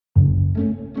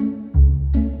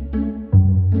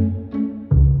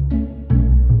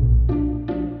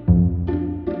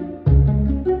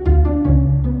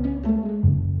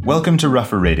Welcome to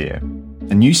Ruffer Radio,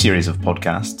 a new series of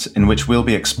podcasts in which we'll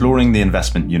be exploring the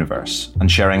investment universe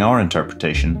and sharing our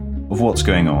interpretation of what's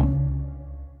going on.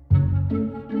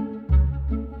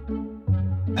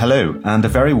 Hello, and a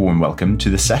very warm welcome to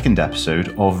the second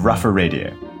episode of Ruffer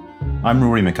Radio. I'm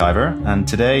Rory McIver, and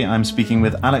today I'm speaking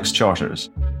with Alex Chartres,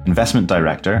 Investment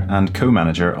Director and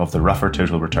Co-Manager of the Ruffer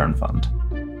Total Return Fund.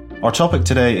 Our topic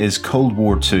today is Cold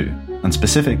War II, and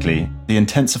specifically the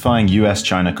intensifying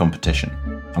US-China competition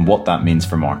and what that means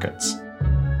for markets.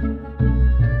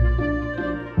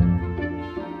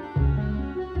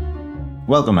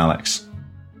 Welcome, Alex.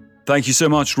 Thank you so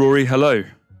much, Rory. Hello.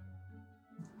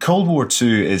 Cold War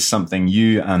II is something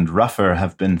you and Ruffer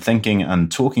have been thinking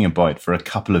and talking about for a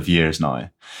couple of years now.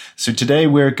 So today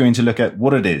we're going to look at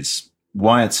what it is,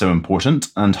 why it's so important,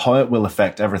 and how it will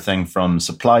affect everything from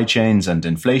supply chains and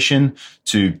inflation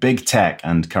to big tech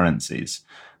and currencies,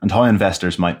 and how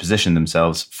investors might position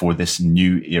themselves for this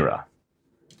new era.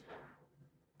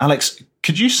 Alex,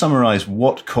 could you summarize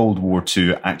what Cold War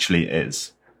II actually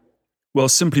is? Well,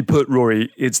 simply put,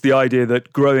 Rory, it's the idea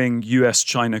that growing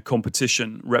US-China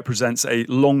competition represents a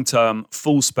long-term,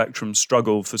 full-spectrum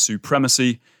struggle for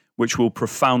supremacy, which will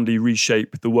profoundly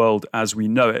reshape the world as we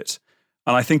know it.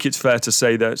 And I think it's fair to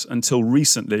say that until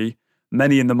recently,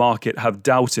 many in the market have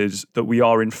doubted that we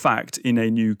are in fact in a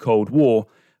new Cold War,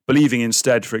 believing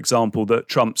instead, for example, that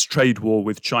Trump's trade war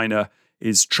with China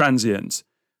is transient.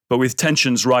 But with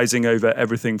tensions rising over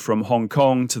everything from Hong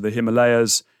Kong to the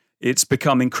Himalayas, it's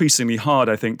become increasingly hard,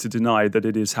 I think, to deny that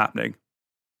it is happening.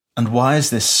 And why is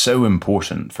this so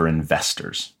important for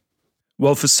investors?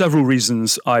 Well, for several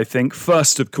reasons, I think.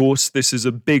 First, of course, this is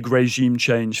a big regime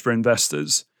change for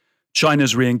investors.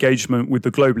 China's re-engagement with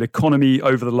the global economy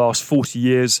over the last 40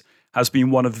 years has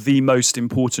been one of the most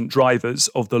important drivers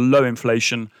of the low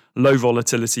inflation, low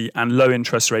volatility, and low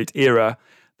interest rate era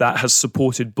that has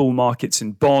supported bull markets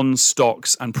in bonds,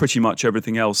 stocks, and pretty much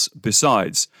everything else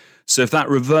besides. So if that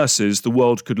reverses, the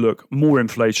world could look more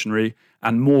inflationary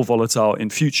and more volatile in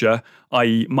future,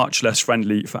 i.e. much less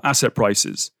friendly for asset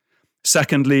prices.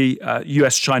 Secondly,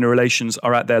 US-China relations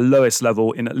are at their lowest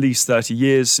level in at least 30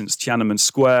 years since Tiananmen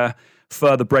Square.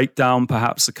 Further breakdown,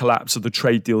 perhaps the collapse of the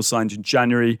trade deal signed in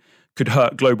January, could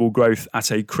hurt global growth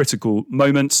at a critical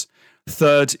moment.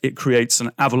 Third, it creates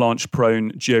an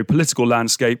avalanche-prone geopolitical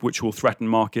landscape which will threaten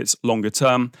markets longer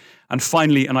term. And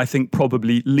finally, and I think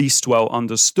probably least well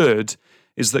understood,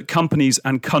 is that companies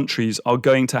and countries are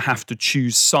going to have to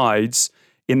choose sides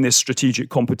in this strategic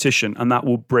competition, and that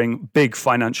will bring big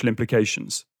financial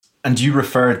implications. And you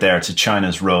referred there to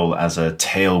China's role as a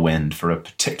tailwind for a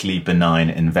particularly benign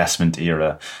investment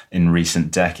era in recent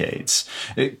decades.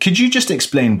 Could you just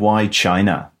explain why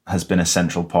China has been a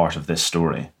central part of this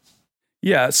story?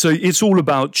 Yeah, so it's all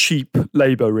about cheap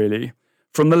labour, really.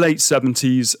 From the late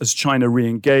 70s, as China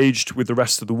re-engaged with the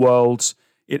rest of the world,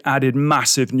 it added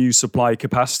massive new supply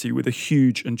capacity with a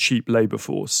huge and cheap labour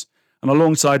force. And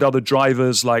alongside other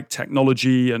drivers like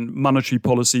technology and monetary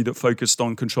policy that focused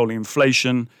on controlling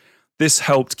inflation, this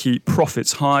helped keep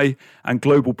profits high and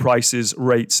global prices,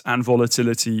 rates, and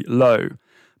volatility low.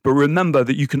 But remember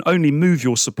that you can only move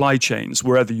your supply chains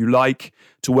wherever you like,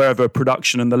 to wherever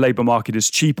production and the labour market is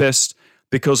cheapest,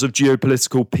 because of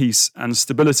geopolitical peace and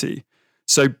stability.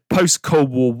 So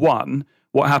post-Cold War I,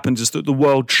 what happened is that the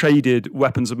world traded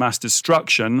weapons of mass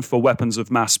destruction for weapons of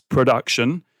mass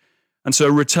production. And so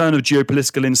a return of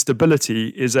geopolitical instability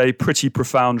is a pretty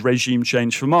profound regime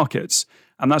change for markets.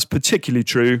 And that's particularly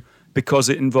true because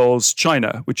it involves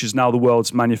China, which is now the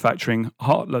world's manufacturing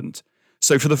heartland.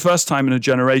 So for the first time in a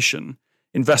generation,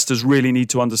 investors really need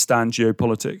to understand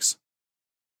geopolitics.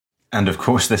 And of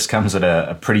course, this comes at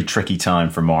a pretty tricky time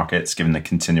for markets, given the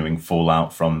continuing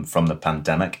fallout from the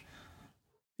pandemic.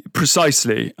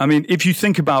 Precisely. I mean, if you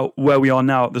think about where we are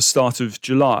now at the start of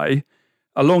July,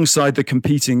 alongside the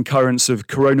competing currents of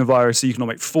coronavirus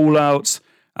economic fallout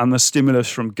and the stimulus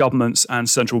from governments and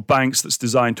central banks that's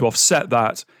designed to offset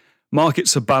that,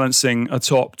 markets are balancing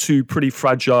atop two pretty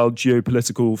fragile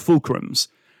geopolitical fulcrums.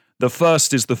 The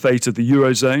first is the fate of the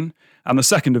Eurozone, and the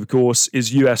second, of course,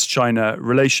 is US-China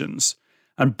relations.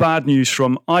 And bad news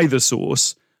from either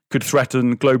source could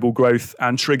threaten global growth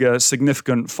and trigger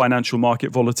significant financial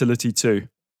market volatility too.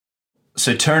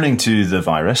 So turning to the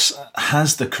virus,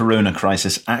 has the corona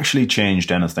crisis actually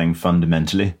changed anything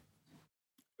fundamentally?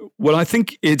 Well, I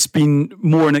think it's been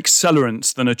more an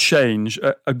accelerant than a change,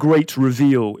 a great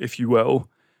reveal, if you will.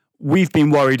 We've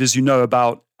been worried, as you know,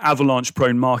 about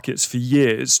avalanche-prone markets for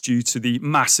years due to the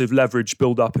massive leverage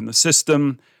build-up in the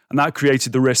system, and that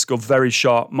created the risk of very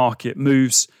sharp market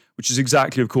moves, which is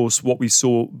exactly, of course, what we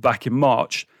saw back in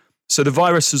March. So the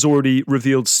virus has already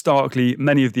revealed starkly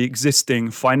many of the existing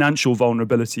financial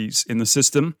vulnerabilities in the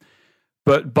system.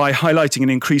 But by highlighting an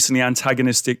increasingly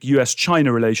antagonistic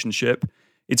US-China relationship,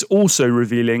 it's also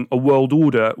revealing a world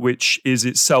order which is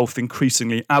itself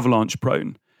increasingly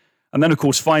avalanche-prone. And then, of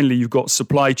course, finally, you've got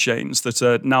supply chains that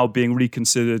are now being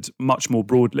reconsidered much more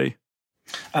broadly.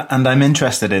 And I'm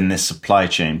interested in this supply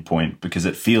chain point because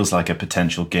it feels like a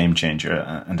potential game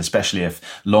changer, and especially if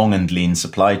long and lean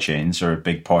supply chains are a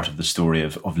big part of the story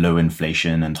of low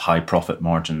inflation and high profit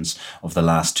margins of the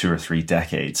last 2 or 3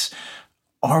 decades.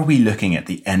 Are we looking at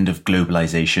the end of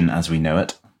globalization as we know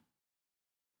it?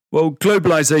 Well,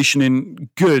 globalization in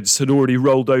goods had already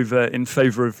rolled over in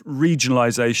favor of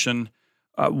regionalization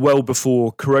well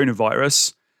before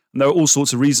coronavirus. And there are all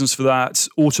sorts of reasons for that: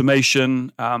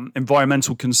 automation,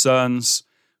 environmental concerns,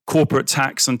 corporate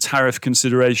tax and tariff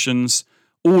considerations.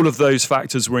 All of those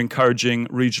factors were encouraging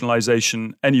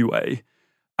regionalization anyway.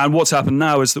 And what's happened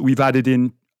now is that we've added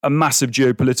in a massive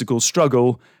geopolitical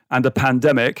struggle and a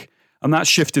pandemic. And that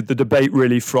shifted the debate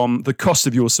really from the cost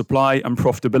of your supply and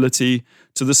profitability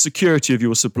to the security of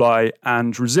your supply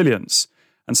and resilience.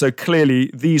 And so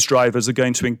clearly these drivers are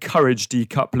going to encourage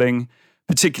decoupling,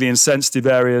 particularly in sensitive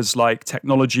areas like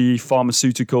technology,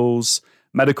 pharmaceuticals,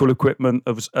 medical equipment,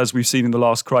 as we've seen in the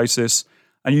last crisis.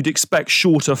 And you'd expect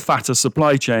shorter, fatter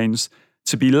supply chains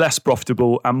to be less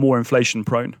profitable and more inflation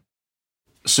prone.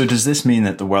 So does this mean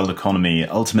that the world economy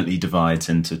ultimately divides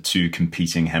into 2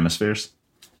 competing hemispheres?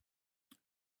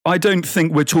 I don't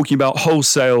think we're talking about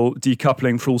wholesale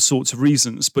decoupling for all sorts of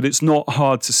reasons, but it's not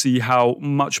hard to see how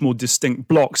much more distinct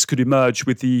blocks could emerge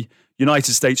with the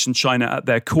United States and China at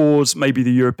their cores, maybe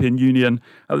the European Union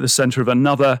at the center of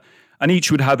another, and each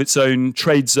would have its own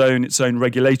trade zone, its own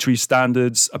regulatory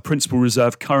standards, a principal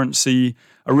reserve currency,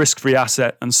 a risk-free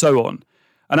asset, and so on.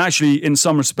 And actually, in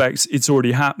some respects, it's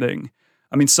already happening.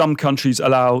 I mean, some countries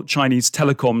allow Chinese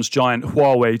telecoms giant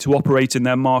Huawei to operate in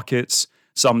their markets,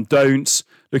 some don't.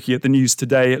 Looking at the news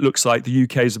today, it looks like the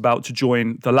UK is about to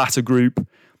join the latter group.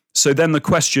 So then the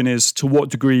question is, to what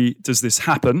degree does this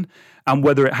happen, and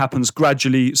whether it happens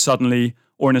gradually, suddenly,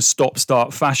 or in a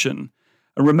stop-start fashion?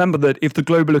 And remember that if the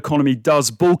global economy does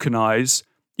balkanize,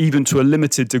 even to a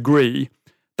limited degree,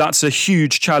 that's a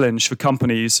huge challenge for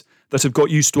companies that have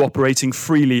got used to operating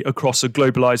freely across a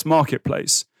globalized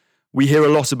marketplace. We hear a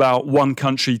lot about one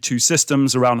country, 2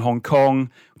 systems around Hong Kong,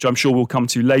 which I'm sure we'll come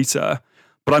to later.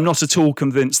 But I'm not at all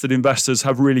convinced that investors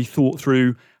have really thought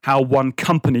through how one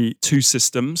company, 2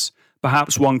 systems,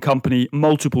 perhaps one company,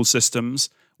 multiple systems,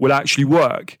 will actually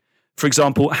work. For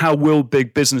example, how will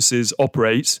big businesses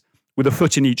operate with a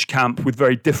foot in each camp with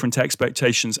very different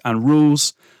expectations and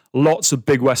rules? Lots of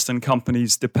big Western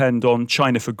companies depend on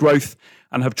China for growth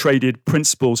and have traded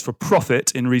principles for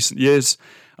profit in recent years.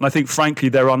 And I think, frankly,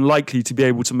 they're unlikely to be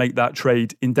able to make that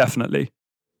trade indefinitely.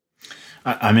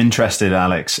 I'm interested,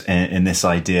 Alex, in this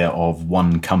idea of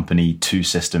one company, 2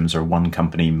 systems, or one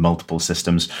company, multiple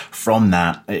systems. From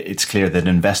that, it's clear that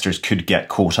investors could get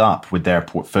caught up with their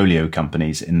portfolio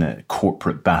companies in the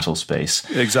corporate battle space.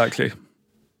 Exactly.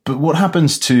 But what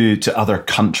happens to other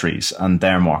countries and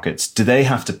their markets? Do they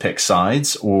have to pick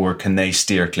sides, or can they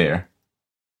steer clear?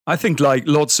 I think, like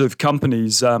lots of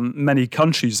companies, many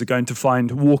countries are going to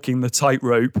find walking the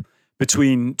tightrope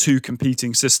between 2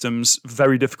 competing systems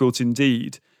very difficult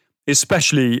indeed,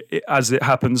 especially as it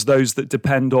happens, those that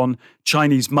depend on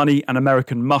Chinese money and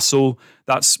American muscle.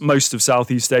 That's most of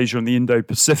Southeast Asia and the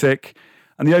Indo-Pacific.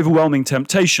 And the overwhelming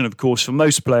temptation, of course, for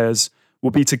most players will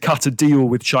be to cut a deal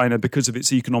with China because of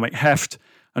its economic heft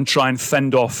and try and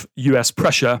fend off US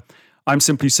pressure. I'm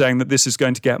simply saying that this is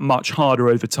going to get much harder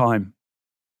over time.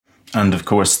 And of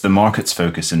course, the market's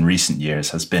focus in recent years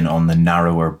has been on the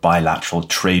narrower bilateral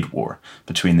trade war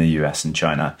between the US and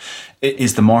China.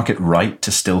 Is the market right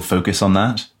to still focus on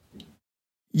that?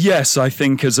 Yes, I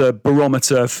think as a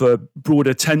barometer for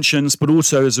broader tensions, but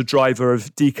also as a driver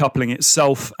of decoupling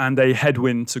itself and a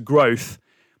headwind to growth.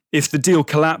 If the deal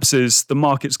collapses, the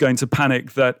market's going to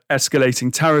panic that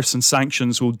escalating tariffs and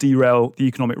sanctions will derail the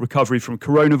economic recovery from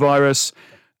coronavirus,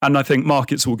 and I think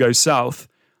markets will go south.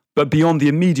 But beyond the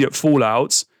immediate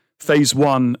fallout, phase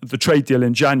 1, the trade deal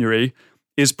in January,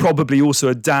 is probably also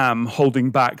a dam holding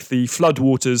back the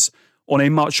floodwaters on a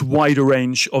much wider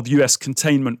range of US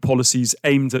containment policies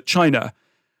aimed at China.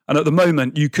 And at the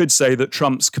moment, you could say that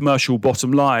Trump's commercial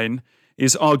bottom line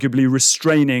is arguably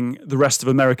restraining the rest of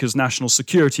America's national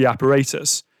security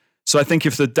apparatus. So I think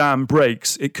if the dam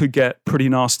breaks, it could get pretty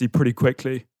nasty pretty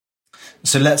quickly.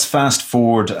 So let's fast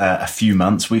forward a few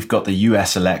months. We've got the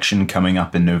US election coming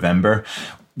up in November.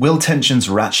 Will tensions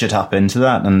ratchet up into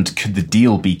that, and could the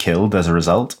deal be killed as a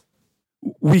result?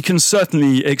 We can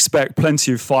certainly expect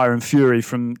plenty of fire and fury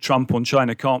from Trump on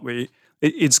China, can't we?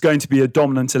 It's going to be a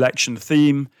dominant election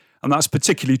theme, and that's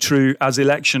particularly true as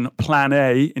election plan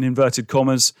A, in inverted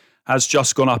commas, has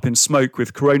just gone up in smoke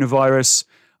with coronavirus,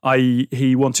 i.e.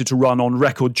 he wanted to run on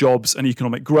record jobs and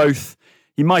economic growth.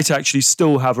 He might actually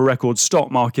still have a record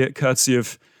stock market, courtesy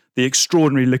of the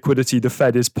extraordinary liquidity the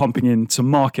Fed is pumping into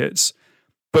markets.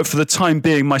 But for the time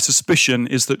being, my suspicion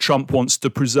is that Trump wants to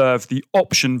preserve the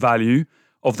option value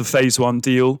of the phase one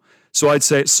deal. So I'd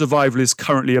say its survival is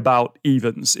currently about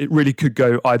evens. It really could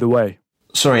go either way.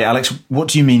 Sorry, Alex, what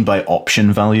do you mean by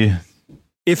option value?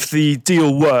 If the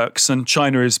deal works and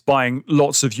China is buying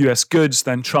lots of US goods,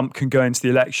 then Trump can go into the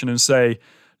election and say,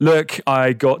 look,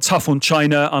 I got tough on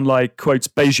China, unlike, quotes,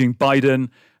 Beijing Biden,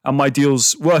 and my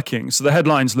deal's working. So the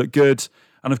headlines look good.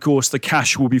 And of course, the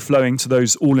cash will be flowing to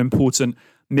those all-important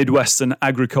Midwestern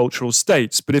agricultural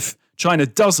states. But if China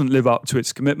doesn't live up to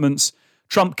its commitments,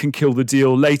 Trump can kill the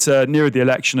deal later, nearer the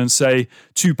election, and say,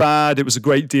 too bad, it was a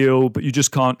great deal, but you just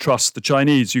can't trust the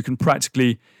Chinese. You can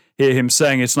practically hear him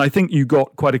saying it. And I think you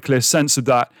got quite a clear sense of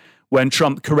that when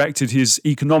Trump corrected his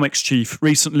economics chief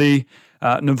recently.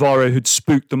 Navarro had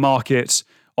spooked the market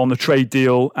on the trade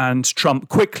deal, and Trump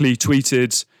quickly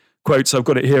tweeted, quotes, I've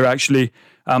got it here actually,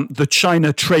 the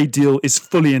China trade deal is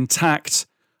fully intact.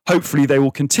 Hopefully they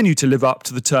will continue to live up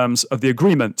to the terms of the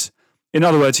agreement. In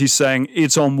other words, he's saying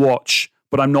it's on watch,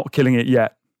 but I'm not killing it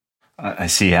yet. I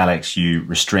see, Alex, you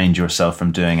restrained yourself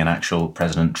from doing an actual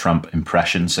President Trump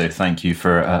impression, so thank you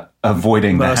for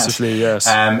avoiding that. Mercifully, yes.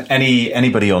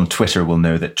 Anybody on Twitter will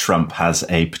know that Trump has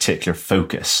a particular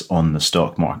focus on the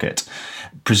stock market.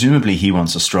 Presumably, he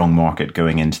wants a strong market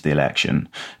going into the election.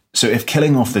 So if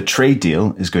killing off the trade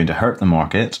deal is going to hurt the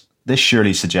market, this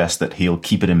surely suggests that he'll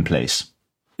keep it in place.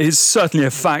 It's certainly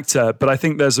a factor, but I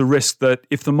think there's a risk that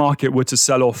if the market were to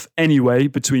sell off anyway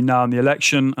between now and the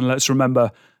election, and let's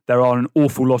remember there are an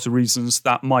awful lot of reasons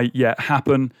that might yet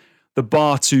happen, the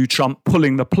bar to Trump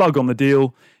pulling the plug on the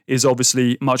deal is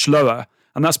obviously much lower.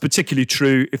 And that's particularly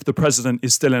true if the president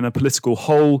is still in a political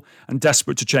hole and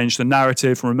desperate to change the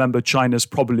narrative. And remember, China's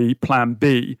probably plan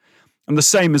B. And the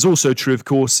same is also true, of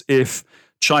course, if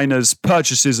China's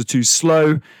purchases are too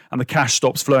slow and the cash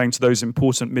stops flowing to those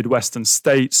important Midwestern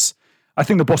states. I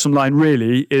think the bottom line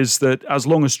really is that as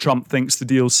long as Trump thinks the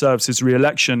deal serves his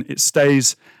re-election, it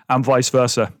stays, and vice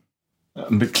versa.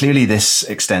 But clearly this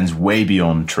extends way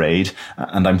beyond trade.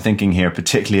 And I'm thinking here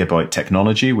particularly about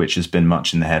technology, which has been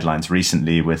much in the headlines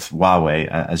recently with Huawei,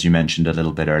 as you mentioned a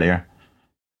little bit earlier.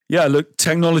 Yeah, look,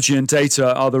 technology and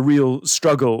data are the real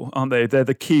struggle, aren't they? They're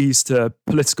the keys to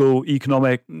political,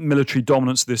 economic, military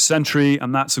dominance of this century.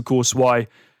 And that's, of course, why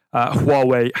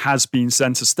Huawei has been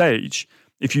centre stage.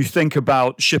 If you think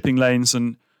about shipping lanes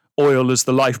and oil as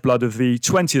the lifeblood of the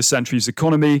 20th century's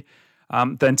economy,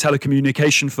 then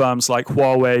telecommunication firms like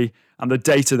Huawei and the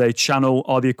data they channel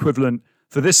are the equivalent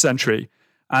for this century.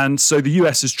 And so the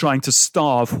US is trying to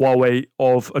starve Huawei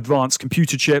of advanced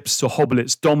computer chips to hobble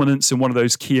its dominance in one of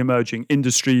those key emerging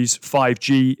industries,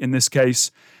 5G in this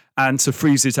case, and to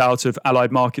freeze it out of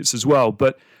allied markets as well.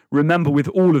 But remember, with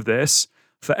all of this,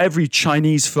 for every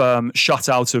Chinese firm shut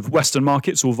out of Western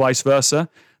markets or vice versa,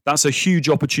 that's a huge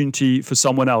opportunity for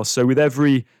someone else. So with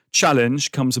every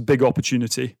challenge comes a big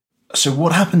opportunity. So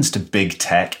what happens to big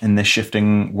tech in this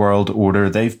shifting world order?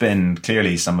 They've been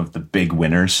clearly some of the big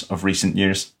winners of recent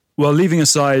years. Well, leaving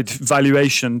aside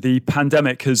valuation, the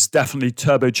pandemic has definitely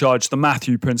turbocharged the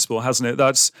Matthew principle, hasn't it?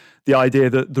 That's the idea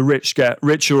that the rich get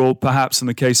richer, or perhaps in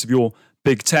the case of your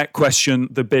big tech question,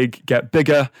 the big get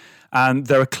bigger. And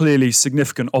there are clearly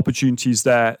significant opportunities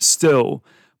there still.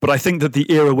 But I think that the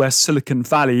era where Silicon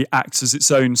Valley acts as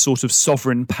its own sort of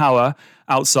sovereign power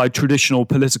outside traditional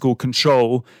political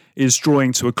control is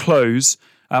drawing to a close.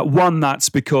 One, that's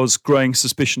because growing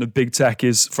suspicion of big tech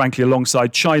is, frankly,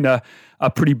 alongside China, a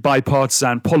pretty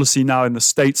bipartisan policy now in the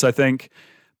States, I think.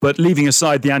 But leaving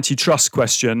aside the antitrust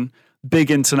question, big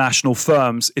international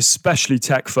firms, especially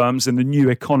tech firms in the new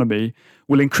economy,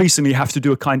 will increasingly have to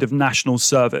do a kind of national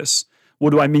service.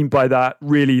 What do I mean by that?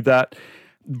 Really, that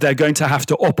they're going to have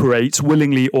to operate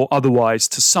willingly or otherwise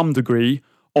to some degree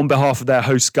on behalf of their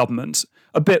host government,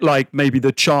 a bit like maybe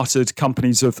the chartered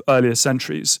companies of earlier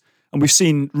centuries. And we've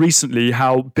seen recently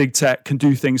how big tech can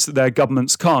do things that their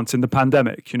governments can't in the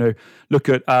pandemic. You know, look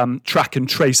at track and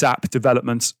trace app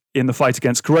development in the fight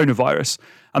against coronavirus.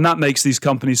 And that makes these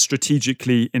companies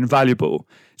strategically invaluable.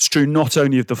 It's true not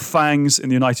only of the FANGs in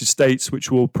the United States,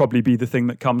 which will probably be the thing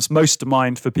that comes most to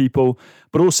mind for people,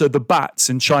 but also the BATs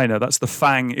in China. That's the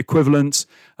FANG equivalent.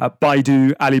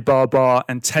 Baidu, Alibaba,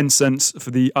 and Tencent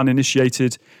for the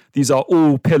uninitiated. These are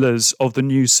all pillars of the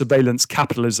new surveillance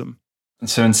capitalism.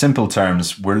 So in simple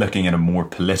terms, we're looking at a more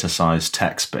politicized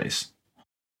tech space.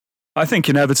 I think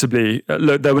inevitably,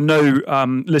 look, there were no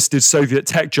listed Soviet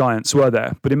tech giants, were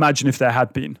there? But imagine if there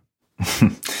had been.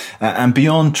 And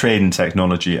beyond trade and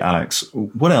technology, Alex,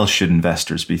 what else should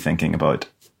investors be thinking about?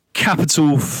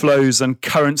 Capital flows and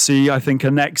currency, I think,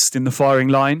 are next in the firing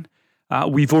line.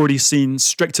 We've already seen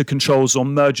stricter controls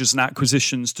on mergers and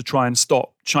acquisitions to try and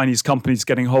stop Chinese companies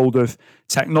getting hold of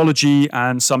technology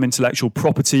and some intellectual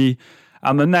property.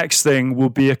 And the next thing will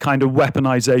be a kind of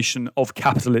weaponization of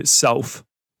capital itself.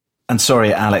 And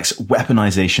sorry, Alex,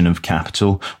 weaponization of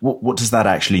capital, what does that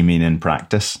actually mean in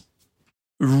practice?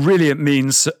 Really, it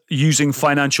means using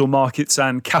financial markets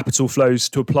and capital flows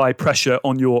to apply pressure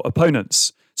on your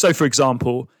opponents. So, for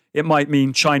example, it might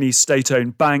mean Chinese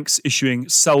state-owned banks issuing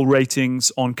sell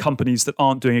ratings on companies that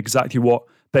aren't doing exactly what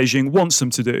Beijing wants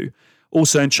them to do.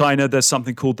 Also in China, there's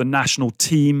something called the national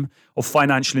team of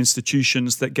financial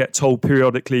institutions that get told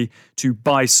periodically to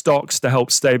buy stocks to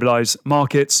help stabilize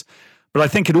markets. But I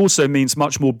think it also means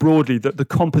much more broadly that the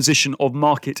composition of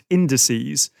market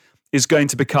indices is going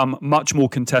to become much more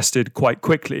contested quite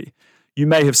quickly. You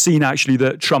may have seen actually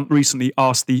that Trump recently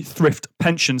asked the Thrift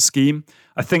Pension Scheme,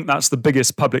 I think that's the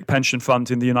biggest public pension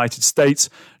fund in the United States,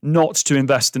 not to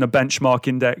invest in a benchmark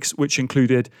index which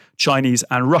included Chinese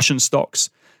and Russian stocks.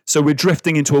 So we're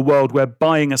drifting into a world where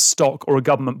buying a stock or a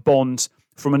government bond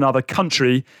from another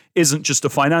country isn't just a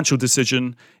financial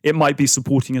decision, it might be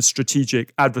supporting a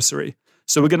strategic adversary.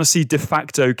 So we're going to see de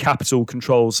facto capital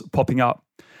controls popping up.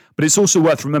 But it's also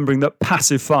worth remembering that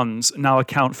passive funds now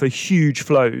account for huge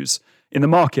flows in the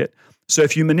market. So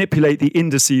if you manipulate the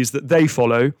indices that they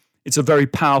follow, it's a very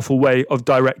powerful way of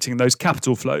directing those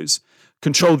capital flows.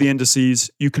 Control the indices,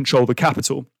 you control the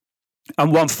capital.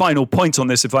 And one final point on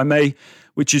this, if I may,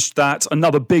 which is that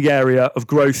another big area of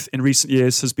growth in recent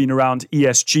years has been around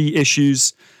ESG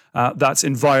issues. That's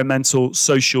environmental,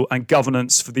 social, and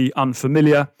governance for the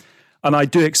unfamiliar. And I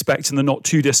do expect in the not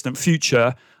too distant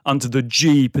future, under the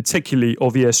G particularly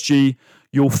of ESG,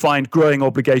 you'll find growing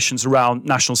obligations around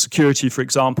national security, for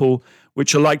example,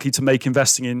 which are likely to make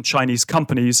investing in Chinese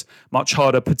companies much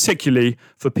harder, particularly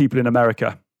for people in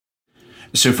America.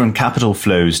 So from capital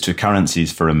flows to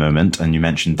currencies for a moment, and you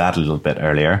mentioned that a little bit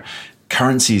earlier,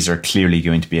 currencies are clearly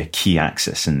going to be a key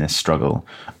axis in this struggle.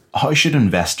 How should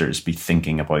investors be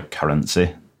thinking about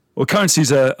currency? Well,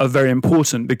 currencies are very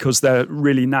important because they're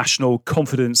really national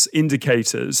confidence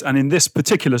indicators. And in this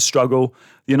particular struggle,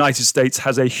 the United States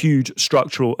has a huge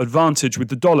structural advantage with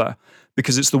the dollar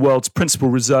because it's the world's principal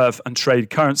reserve and trade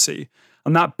currency.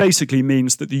 And that basically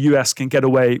means that the US can get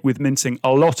away with minting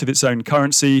a lot of its own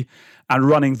currency and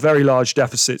running very large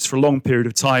deficits for a long period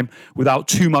of time without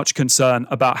too much concern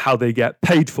about how they get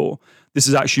paid for. This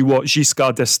is actually what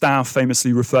Giscard d'Estaing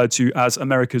famously referred to as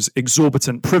America's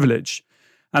exorbitant privilege.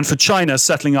 And for China,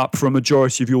 settling up for a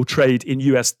majority of your trade in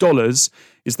US dollars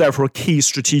is therefore a key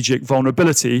strategic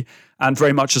vulnerability and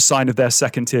very much a sign of their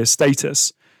second-tier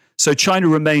status. So China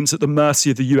remains at the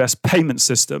mercy of the US payment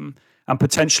system and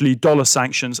potentially dollar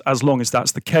sanctions as long as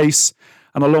that's the case.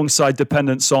 And alongside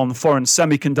dependence on foreign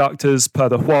semiconductors, per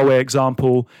the Huawei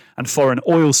example, and foreign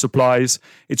oil supplies,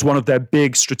 it's one of their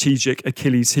big strategic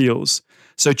Achilles heels.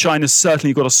 So China's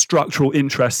certainly got a structural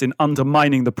interest in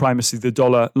undermining the primacy of the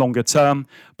dollar longer term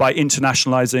by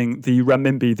internationalizing the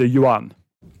renminbi, the yuan.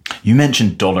 You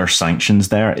mentioned dollar sanctions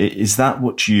there. Is that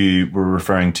what you were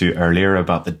referring to earlier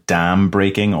about the dam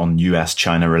breaking on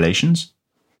US-China relations?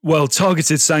 Well,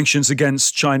 targeted sanctions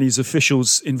against Chinese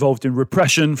officials involved in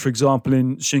repression, for example,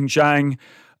 in Xinjiang,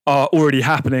 are already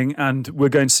happening, and we're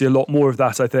going to see a lot more of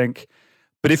that, I think.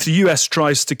 But if the US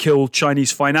tries to kill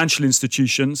Chinese financial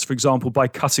institutions, for example, by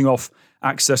cutting off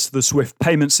access to the SWIFT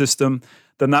payment system,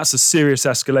 then that's a serious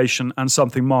escalation and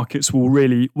something markets will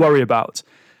really worry about.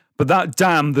 But that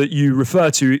dam that you refer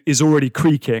to is already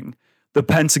creaking. The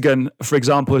Pentagon, for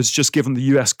example, has just given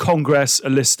the US Congress a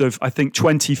list of, I think,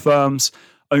 20 firms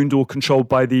owned or controlled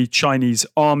by the Chinese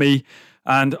army.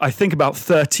 And I think about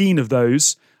 13 of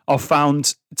those are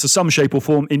found to some shape or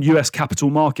form in US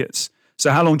capital markets.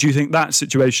 So how long do you think that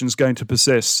situation is going to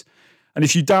persist? And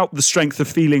if you doubt the strength of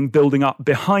feeling building up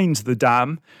behind the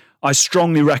dam, I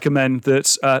strongly recommend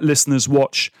that listeners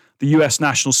watch the US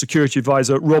National Security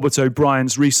Advisor Robert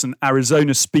O'Brien's recent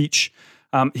Arizona speech.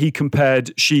 He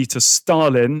compared Xi to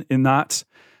Stalin in that.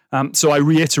 So I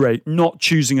reiterate, not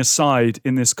choosing a side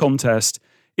in this contest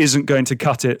isn't going to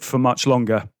cut it for much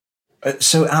longer.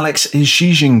 So, Alex, is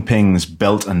Xi Jinping's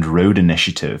Belt and Road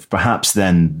Initiative perhaps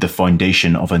then the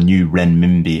foundation of a new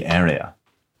renminbi area?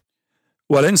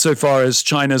 Well, insofar as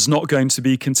China's not going to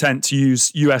be content to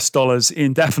use US dollars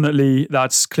indefinitely,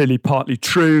 that's clearly partly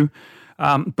true.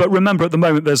 But remember, at the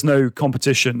moment, there's no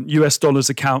competition. US dollars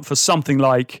account for something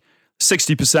like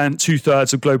 60%,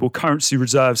 two-thirds of global currency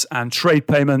reserves and trade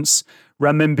payments.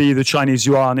 Renminbi, the Chinese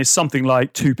yuan, is something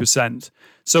like 2%.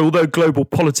 So although global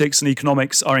politics and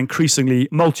economics are increasingly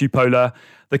multipolar,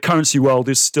 the currency world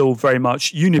is still very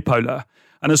much unipolar.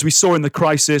 And as we saw in the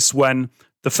crisis when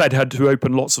the Fed had to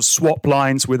open lots of swap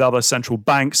lines with other central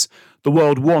banks, the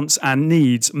world wants and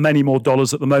needs many more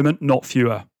dollars at the moment, not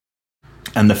fewer.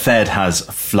 And the Fed has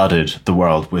flooded the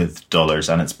world with dollars,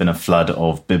 and it's been a flood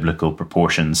of biblical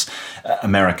proportions.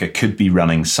 America could be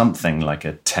running something like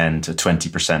a 10 to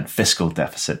 20% fiscal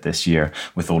deficit this year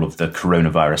with all of the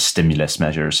coronavirus stimulus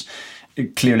measures.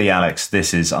 Clearly, Alex,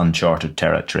 this is uncharted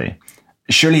territory.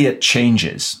 Surely it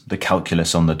changes the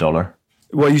calculus on the dollar?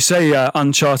 Well, you say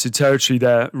uncharted territory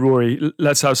there, Rory.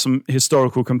 Let's have some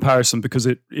historical comparison because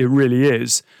it really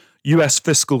is. US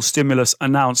fiscal stimulus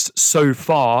announced so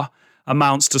far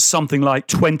amounts to something like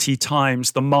 20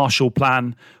 times the Marshall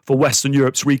Plan for Western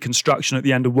Europe's reconstruction at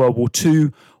the end of World War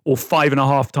II, or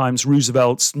 5.5 times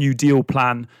Roosevelt's New Deal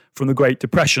plan from the Great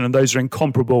Depression, and those are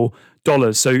incomparable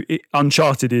dollars. So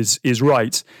uncharted is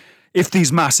right. If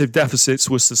these massive deficits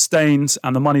were sustained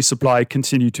and the money supply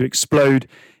continued to explode,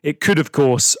 it could, of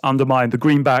course, undermine the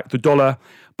greenback, the dollar,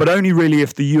 but only really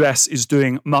if the US is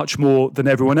doing much more than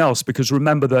everyone else, because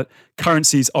remember that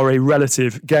currencies are a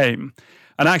relative game.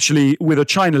 And actually, with a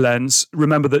China lens,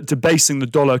 remember that debasing the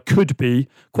dollar could be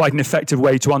quite an effective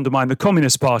way to undermine the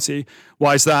Communist Party.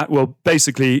 Why is that? Well,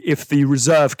 basically, if the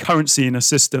reserve currency in a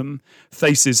system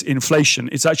faces inflation,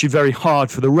 it's actually very hard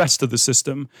for the rest of the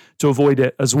system to avoid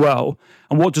it as well.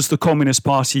 And what does the Communist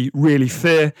Party really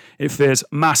fear? It fears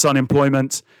mass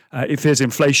unemployment, it fears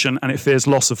inflation, and it fears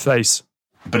loss of face.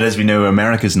 But as we know,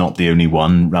 America's not the only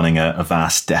one running a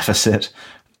vast deficit.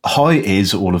 How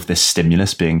is all of this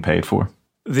stimulus being paid for?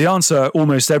 The answer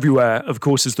almost everywhere, of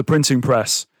course, is the printing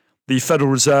press. The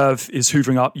Federal Reserve is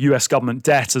hoovering up US government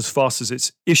debt as fast as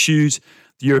it's issued.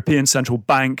 The European Central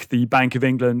Bank, the Bank of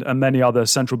England, and many other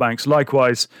central banks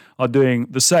likewise are doing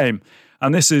the same.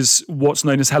 And this is what's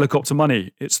known as helicopter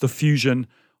money. It's the fusion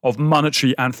of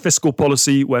monetary and fiscal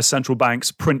policy where central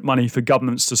banks print money for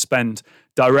governments to spend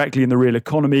directly in the real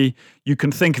economy. You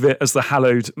can think of it as the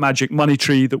hallowed magic money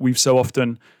tree that we've so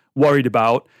often worried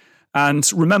about.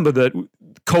 And remember that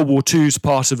Cold War II is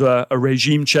part of a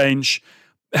regime change.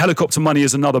 Helicopter money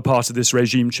is another part of this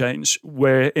regime change.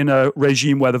 We're in a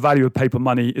regime where the value of paper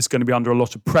money is going to be under a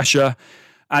lot of pressure.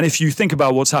 And if you think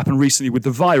about what's happened recently with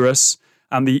the virus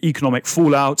and the economic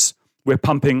fallout, we're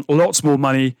pumping lots more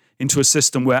money into a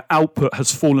system where output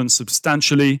has fallen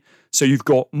substantially. So you've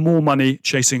got more money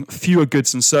chasing fewer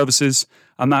goods and services,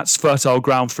 and that's fertile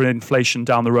ground for inflation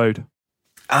down the road.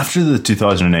 After the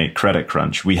 2008 credit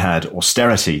crunch, we had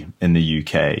austerity in the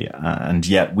UK, and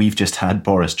yet we've just had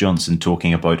Boris Johnson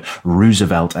talking about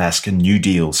Roosevelt-esque New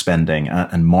Deal spending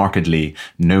and markedly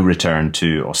no return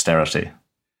to austerity.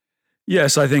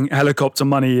 Yes, I think helicopter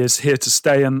money is here to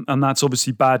stay, and that's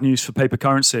obviously bad news for paper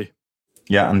currency.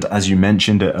 Yeah, and as you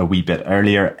mentioned a wee bit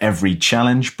earlier, every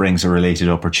challenge brings a related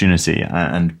opportunity,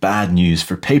 and bad news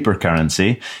for paper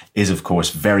currency is, of course,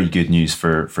 very good news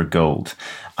for gold.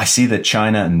 I see that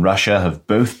China and Russia have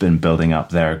both been building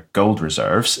up their gold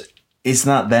reserves. Is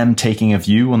that them taking a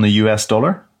view on the US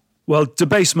dollar? Well,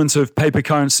 debasement of paper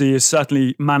currency is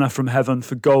certainly manna from heaven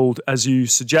for gold, as you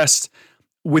suggest.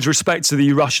 With respect to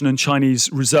the Russian and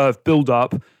Chinese reserve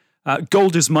buildup,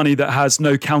 gold is money that has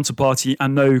no counterparty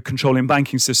and no controlling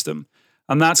banking system.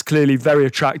 And that's clearly very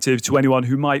attractive to anyone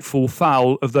who might fall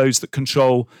foul of those that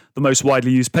control the most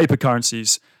widely used paper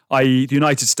currencies, i.e. the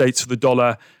United States for the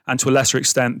dollar and to a lesser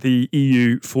extent the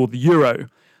EU for the euro.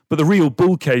 But the real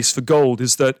bull case for gold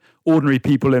is that ordinary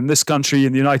people in this country,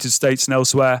 in the United States and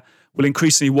elsewhere, will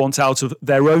increasingly want out of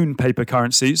their own paper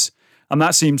currencies. And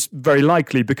that seems very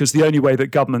likely because the only way that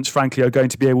governments, frankly, are going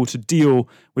to be able to deal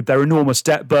with their enormous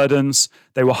debt burdens,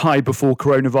 they were high before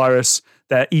coronavirus,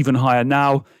 they're even higher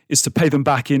now, is to pay them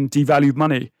back in devalued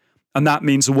money. And that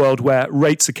means a world where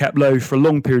rates are kept low for a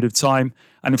long period of time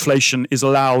and inflation is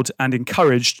allowed and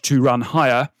encouraged to run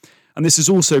higher. And this is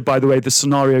also, by the way, the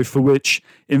scenario for which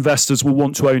investors will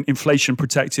want to own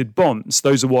inflation-protected bonds.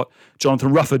 Those are what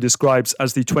Jonathan Ruffer describes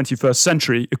as the 21st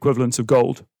century equivalent of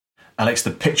gold. Alex,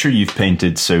 the picture you've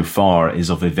painted so far is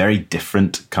of a very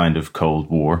different kind of Cold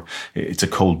War. It's a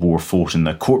Cold War fought in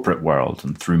the corporate world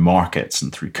and through markets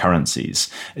and through currencies,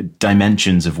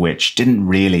 dimensions of which didn't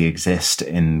really exist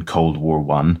in Cold War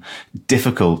I.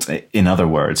 Difficult, in other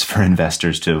words, for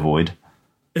investors to avoid.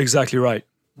 Exactly right.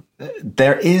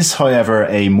 There is, however,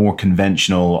 a more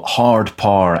conventional hard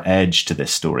power edge to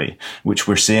this story, which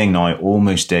we're seeing now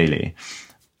almost daily.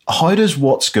 How does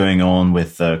what's going on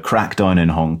with the crackdown in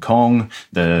Hong Kong,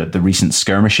 the recent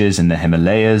skirmishes in the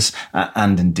Himalayas,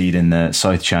 and indeed in the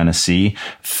South China Sea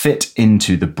fit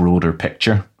into the broader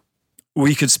picture?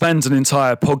 We could spend an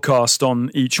entire podcast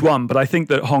on each one, but I think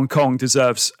that Hong Kong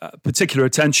deserves particular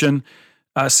attention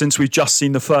since we've just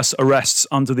seen the first arrests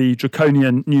under the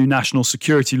draconian new national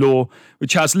security law,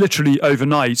 which has literally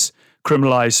overnight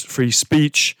criminalised free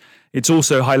speech. It's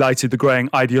also highlighted the growing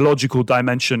ideological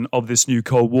dimension of this new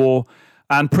Cold War.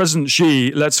 And President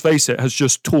Xi, let's face it, has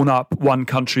just torn up one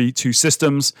country, two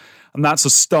systems. And that's a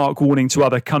stark warning to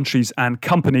other countries and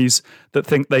companies that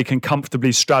think they can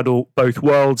comfortably straddle both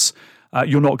worlds.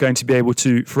 You're not going to be able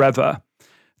to forever.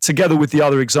 Together with the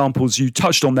other examples you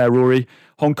touched on there, Rory,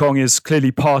 Hong Kong is clearly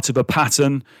part of a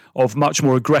pattern of much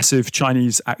more aggressive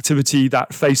Chinese activity.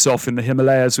 That face-off in the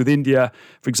Himalayas with India,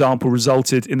 for example,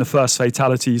 resulted in the first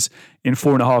fatalities in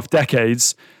 4.5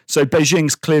 decades. So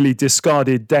Beijing's clearly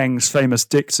discarded Deng's famous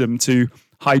dictum to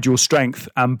hide your strength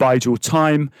and bide your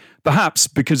time, perhaps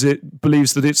because it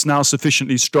believes that it's now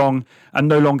sufficiently strong and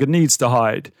no longer needs to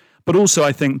hide. But also,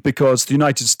 I think, because the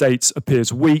United States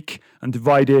appears weak and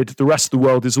divided, the rest of the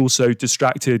world is also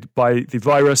distracted by the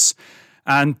virus.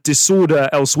 And disorder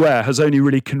elsewhere has only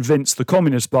really convinced the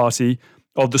Communist Party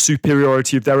of the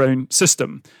superiority of their own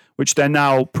system, which they're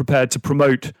now prepared to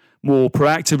promote more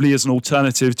proactively as an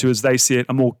alternative to, as they see it,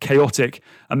 a more chaotic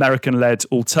American-led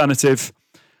alternative.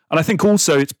 And I think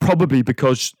also it's probably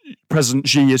because President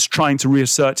Xi is trying to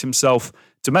reassert himself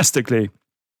domestically.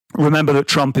 Remember that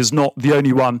Trump is not the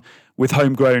only one with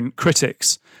homegrown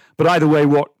critics. But either way,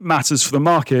 what matters for the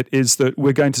market is that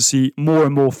we're going to see more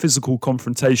and more physical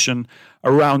confrontation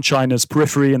around China's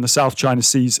periphery in the South China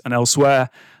Seas and elsewhere.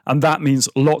 And that means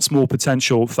lots more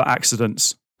potential for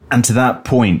accidents. And to that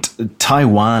point,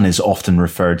 Taiwan is often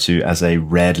referred to as a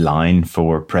red line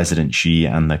for President Xi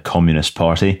and the Communist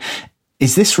Party.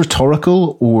 Is this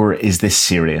rhetorical or is this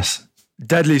serious?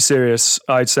 Deadly serious,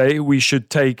 I'd say. We should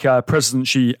take President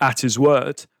Xi at his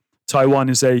word. Taiwan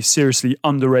is a seriously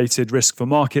underrated risk for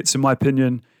markets, in my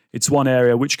opinion. It's one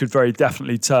area which could very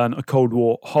definitely turn a Cold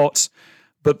War hot.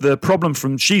 But the problem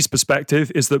from Xi's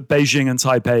perspective is that Beijing and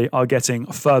Taipei are getting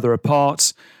further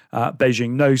apart.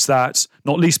 Beijing knows that,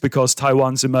 not least because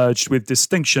Taiwan's emerged with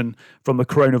distinction from the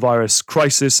coronavirus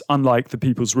crisis, unlike the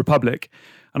People's Republic.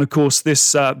 And of course,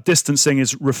 this distancing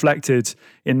is reflected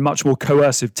in much more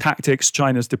coercive tactics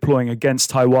China's deploying against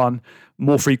Taiwan,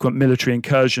 more frequent military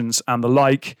incursions and the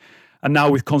like. And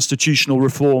now with constitutional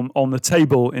reform on the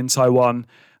table in Taiwan,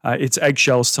 it's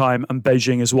eggshells time and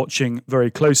Beijing is watching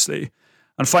very closely.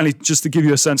 And finally, just to give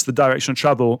you a sense of the direction of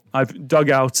travel, I've dug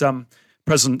out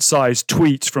President Tsai's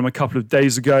tweet from a couple of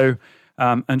days ago,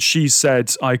 and she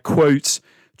said, I quote,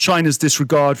 "China's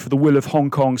disregard for the will of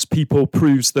Hong Kong's people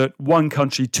proves that one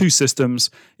country, two systems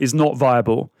is not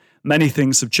viable. Many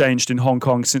things have changed in Hong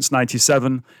Kong since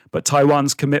 1997, but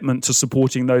Taiwan's commitment to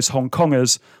supporting those Hong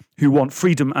Kongers who want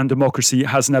freedom and democracy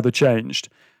has never changed.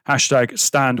 Hashtag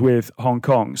stand with Hong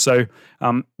Kong." So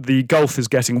the gulf is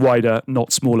getting wider,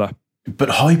 not smaller. But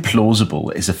how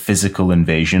plausible is a physical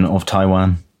invasion of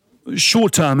Taiwan?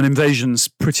 Short-term, an invasion's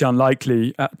pretty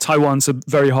unlikely. Taiwan's a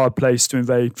very hard place to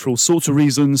invade for all sorts of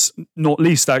reasons, not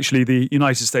least actually the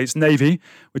United States Navy,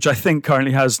 which I think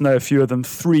currently has no fewer than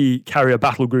 3 carrier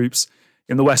battle groups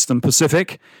in the Western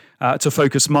Pacific to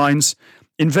focus minds.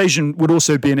 Invasion would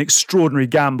also be an extraordinary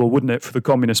gamble, wouldn't it, for the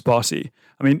Communist Party?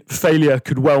 I mean, failure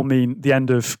could well mean the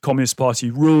end of Communist Party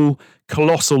rule,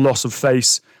 colossal loss of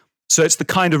face. So it's the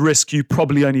kind of risk you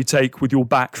probably only take with your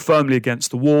back firmly against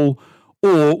the wall,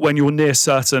 or when you're near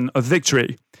certain of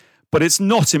victory. But it's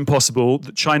not impossible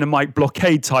that China might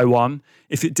blockade Taiwan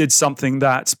if it did something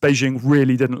that Beijing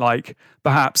really didn't like,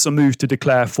 perhaps a move to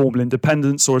declare formal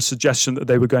independence or a suggestion that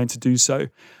they were going to do so.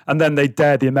 And then they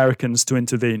dare the Americans to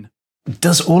intervene.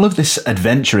 Does all of this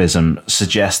adventurism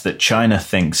suggest that China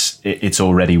thinks it's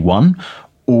already won?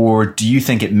 Or do you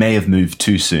think it may have moved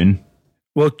too soon?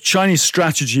 Well, Chinese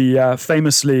strategy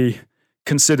famously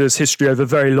considers history over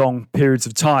very long periods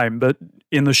of time. But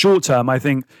in the short term, I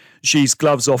think Xi's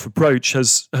gloves-off approach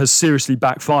has seriously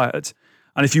backfired.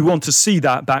 And if you want to see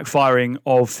that backfiring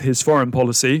of his foreign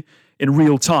policy in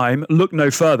real time, look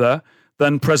no further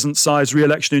than President Tsai's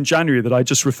re-election in January that I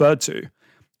just referred to.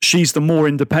 Xi's the more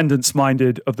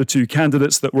independence-minded of the 2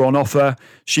 candidates that were on offer.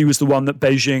 She was the one that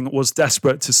Beijing was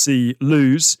desperate to see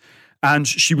lose. And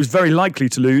she was very likely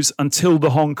to lose until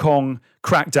the Hong Kong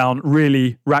crackdown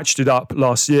really ratcheted up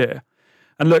last year.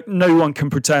 And look, no one can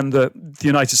pretend that the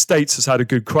United States has had a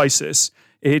good crisis.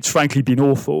 It's frankly been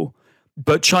awful.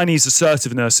 But Chinese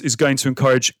assertiveness is going to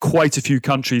encourage quite a few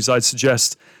countries, I'd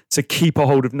suggest, to keep a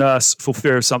hold of nurse for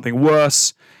fear of something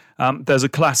worse. There's a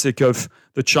classic of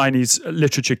the Chinese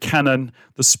literature canon,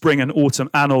 the Spring and Autumn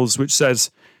Annals, which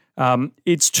says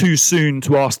it's too soon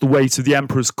to ask the weight of the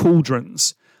emperor's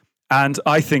cauldrons. And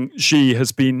I think Xi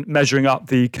has been measuring up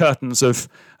the curtains of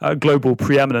global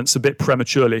preeminence a bit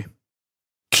prematurely.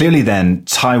 Clearly then,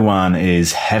 Taiwan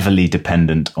is heavily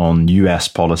dependent on US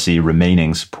policy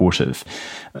remaining supportive.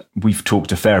 We've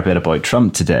talked a fair bit about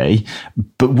Trump today,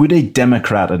 but would a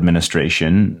Democrat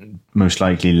administration, most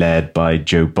likely led by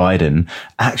Joe Biden,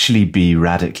 actually be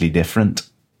radically different?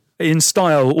 In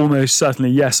style, almost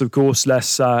certainly, yes, of course,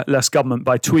 less government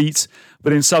by tweet,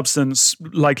 but in substance,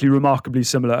 likely remarkably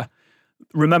similar.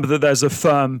 Remember that there's a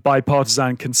firm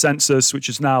bipartisan consensus, which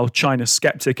is now China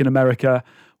skeptic in America,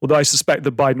 although I suspect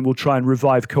that Biden will try and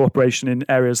revive cooperation in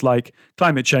areas like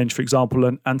climate change, for example,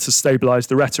 and to stabilize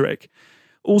the rhetoric.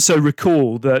 Also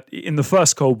recall that in the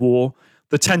first Cold War,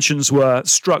 the tensions were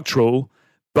structural,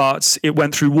 but it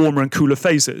went through warmer and cooler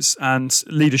phases, and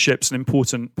leadership's an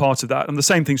important part of that. And the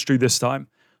same thing's true this time.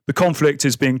 The conflict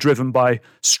is being driven by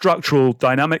structural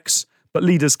dynamics, but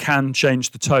leaders can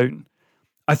change the tone.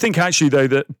 I think actually, though,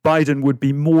 that Biden would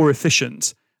be more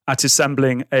efficient at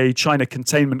assembling a China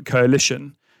containment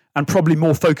coalition and probably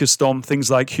more focused on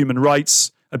things like human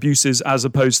rights abuses as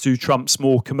opposed to Trump's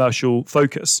more commercial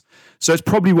focus. So it's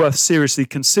probably worth seriously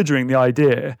considering the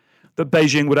idea that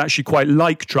Beijing would actually quite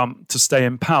like Trump to stay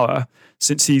in power,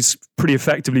 since he's pretty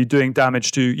effectively doing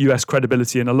damage to US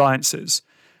credibility and alliances.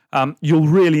 You'll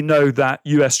really know that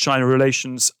US-China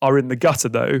relations are in the gutter,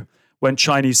 though, when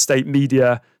Chinese state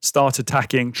media start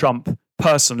attacking Trump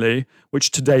personally,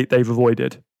 which to date they've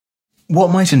avoided.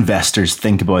 What might investors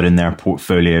think about in their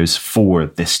portfolios for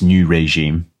this new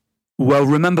regime? Well,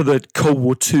 remember that Cold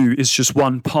War II is just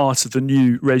one part of the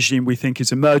new regime we think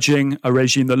is emerging, a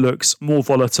regime that looks more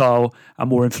volatile and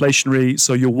more inflationary,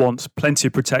 so you'll want plenty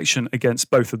of protection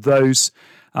against both of those.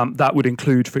 That would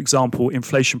include, for example,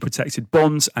 inflation-protected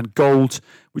bonds and gold,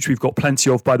 which we've got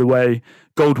plenty of, by the way.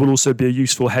 Gold will also be a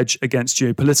useful hedge against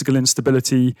geopolitical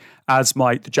instability, as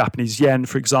might the Japanese yen,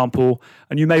 for example.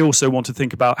 And you may also want to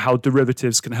think about how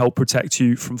derivatives can help protect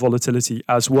you from volatility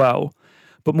as well.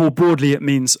 But more broadly, it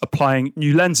means applying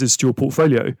new lenses to your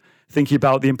portfolio, thinking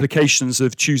about the implications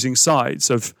of choosing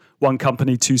sides, of one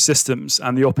company, two systems,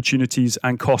 and the opportunities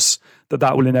and costs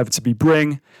that will inevitably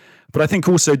bring. But I think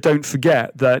also don't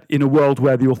forget that in a world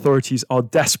where the authorities are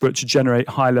desperate to generate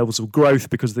high levels of growth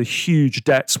because of the huge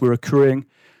debts we're accruing,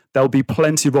 there'll be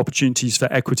plenty of opportunities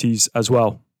for equities as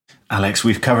well. Alex,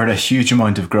 we've covered a huge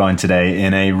amount of ground today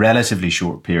in a relatively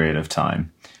short period of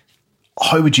time.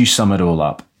 How would you sum it all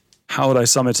up? How would I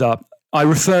sum it up? I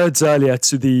referred earlier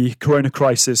to the corona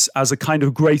crisis as a kind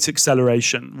of great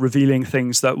acceleration, revealing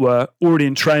things that were already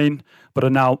in train, but are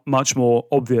now much more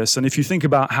obvious. And if you think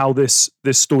about how this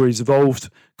story's evolved,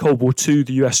 Cold War II,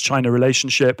 the US-China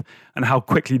relationship, and how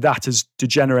quickly that has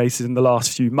degenerated in the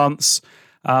last few months,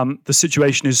 the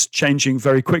situation is changing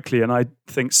very quickly. And I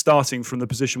think starting from the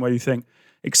position where you think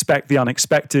expect the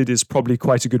unexpected is probably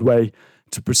quite a good way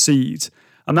to proceed.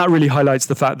 And that really highlights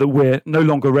the fact that we're no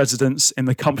longer residents in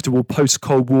the comfortable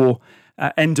post-Cold War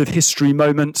end of history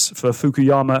moment for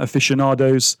Fukuyama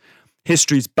aficionados.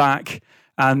 History's back,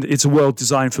 and it's a world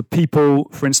designed for people,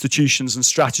 for institutions and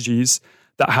strategies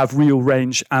that have real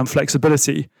range and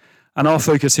flexibility. And our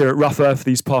focus here at Ruffer for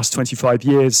these past 25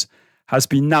 years has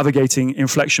been navigating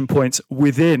inflection points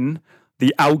within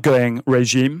the outgoing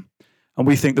regime. And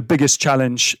we think the biggest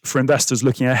challenge for investors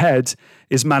looking ahead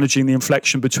is managing the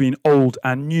inflection between old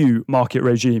and new market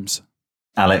regimes.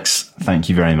 Alex, thank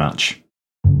you very much.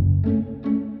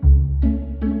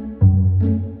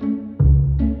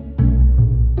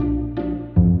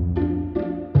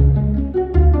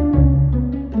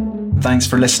 Thanks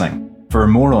for listening. For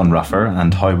more on Ruffer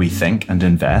and how we think and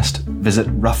invest, visit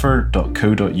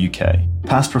ruffer.co.uk.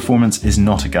 Past performance is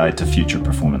not a guide to future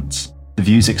performance. The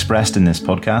views expressed in this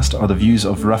podcast are the views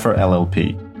of Ruffer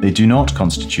LLP. They do not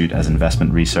constitute as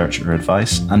investment research or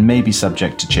advice and may be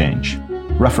subject to change.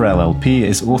 Ruffer LLP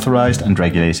is authorised and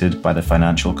regulated by the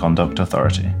Financial Conduct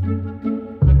Authority.